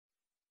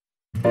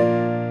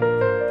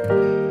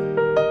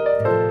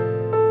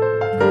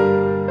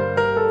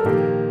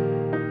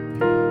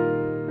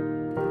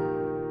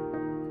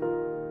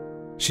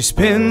She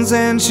spins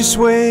and she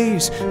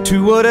sways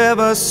to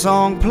whatever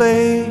song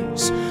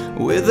plays,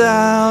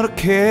 without a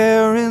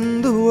care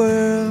in the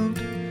world.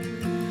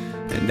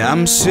 And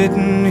I'm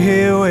sitting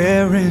here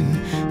wearing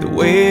the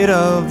weight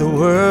of the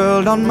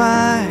world on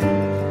my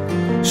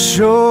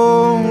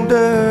shoulders.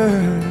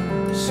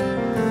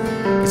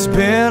 It's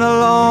been a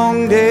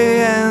long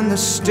day and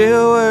there's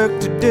still work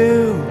to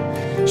do.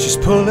 She's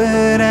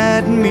pulling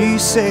at me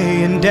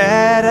saying,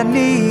 Dad, I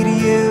need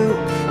you.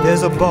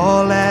 There's a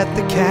ball at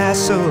the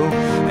castle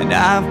and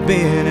I've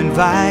been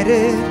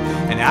invited,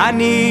 and I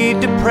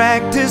need to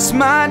practice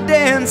my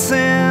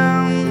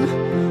dancing.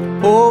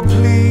 Oh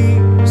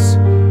please,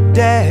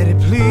 Daddy,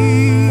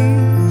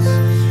 please.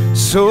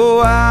 So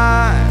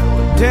I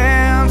will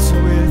dance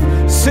with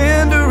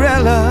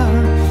Cinderella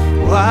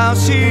while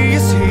she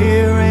is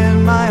here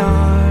in my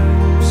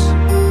arms,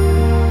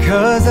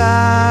 'cause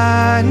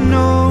I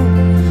know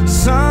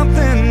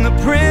something the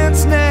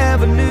prince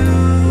never knew.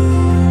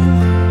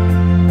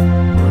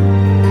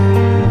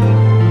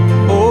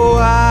 Oh,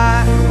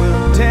 I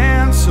will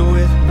dance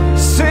with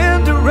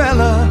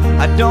Cinderella.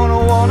 I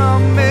don't wanna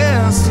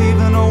miss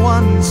even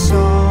one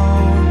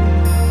song,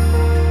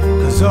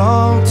 'cause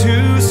all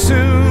too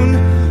soon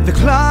the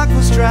clock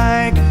will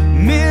strike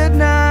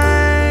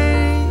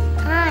midnight.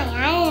 Hi,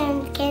 I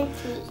am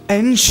Kinsley.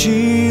 And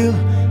she'll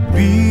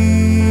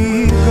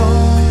be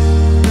gone.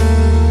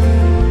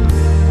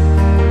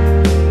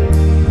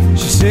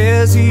 She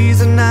says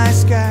he's a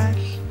nice guy.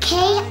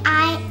 Kinsley.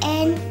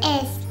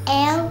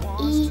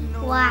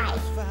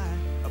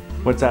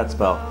 What's that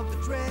spell?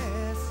 Kinsley.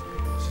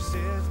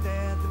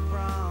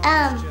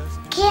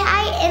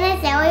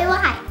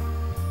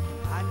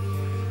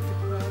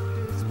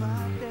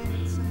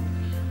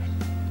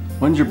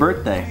 When's your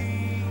birthday?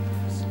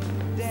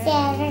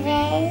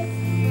 Saturday.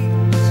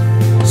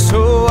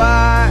 So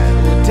I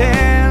will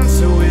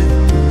dance with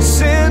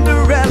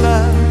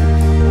Cinderella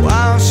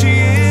while she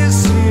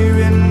is here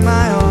in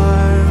my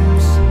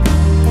arms,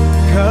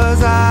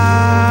 'cause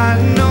I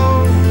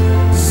know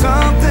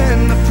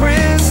something the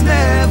prince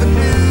never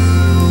knew.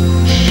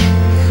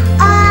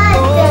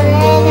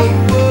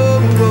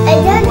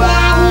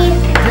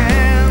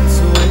 Dance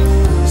with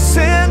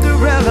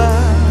Cinderella.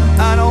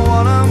 I don't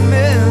wanna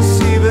miss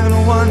even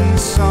one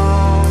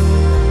song,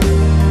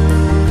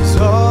 'cause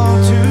all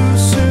too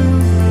soon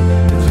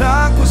the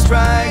clock will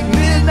strike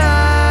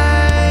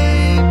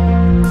midnight,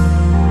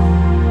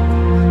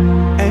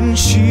 and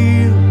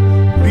she'll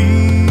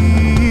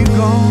be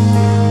gone.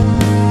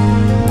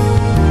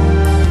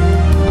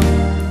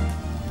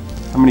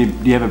 How many,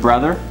 do you have a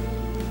brother?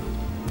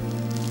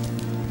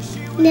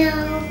 No,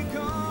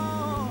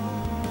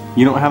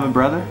 You don't have a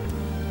brother?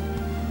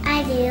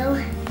 I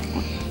do.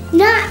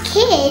 Not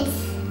kids.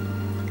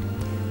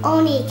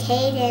 Only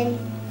Caden.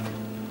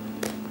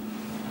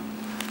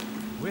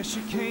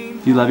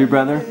 Do you love your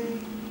brother?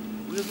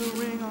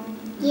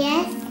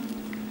 Yes.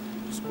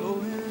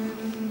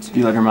 Do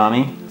you love your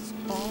mommy?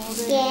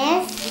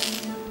 Yes.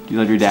 Do you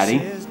love your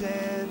daddy?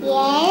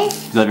 Yes.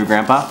 Do you love your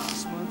grandpa?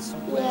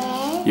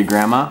 Yes. Your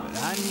grandma?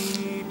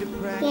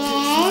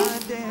 Yes.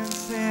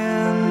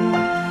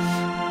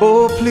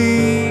 Oh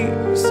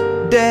please,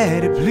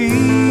 Daddy,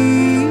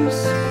 please.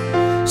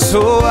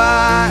 So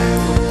I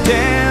will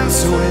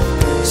dance with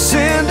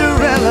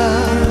Cinderella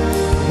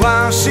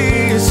while she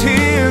is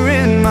here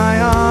in my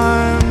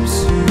arms,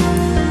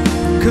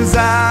 'cause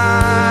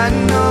I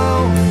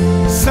know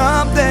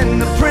something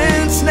the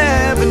prince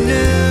never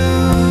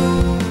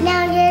knew.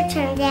 Now your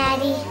turn,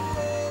 Daddy.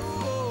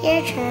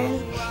 Your turn.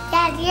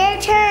 Dad, your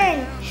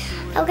turn.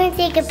 I'm gonna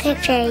take a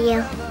picture of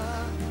you.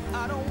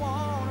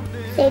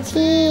 Say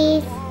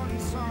cheese.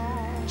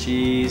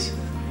 Cheese.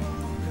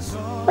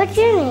 What's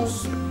your name?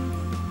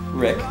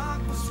 Rick. Can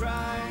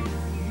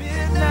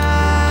I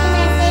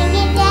sing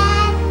it,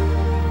 Dad?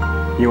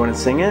 You want to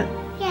sing it?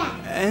 Yeah.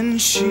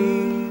 And she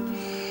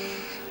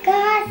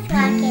God's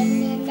walking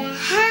in the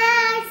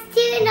house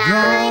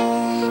tonight.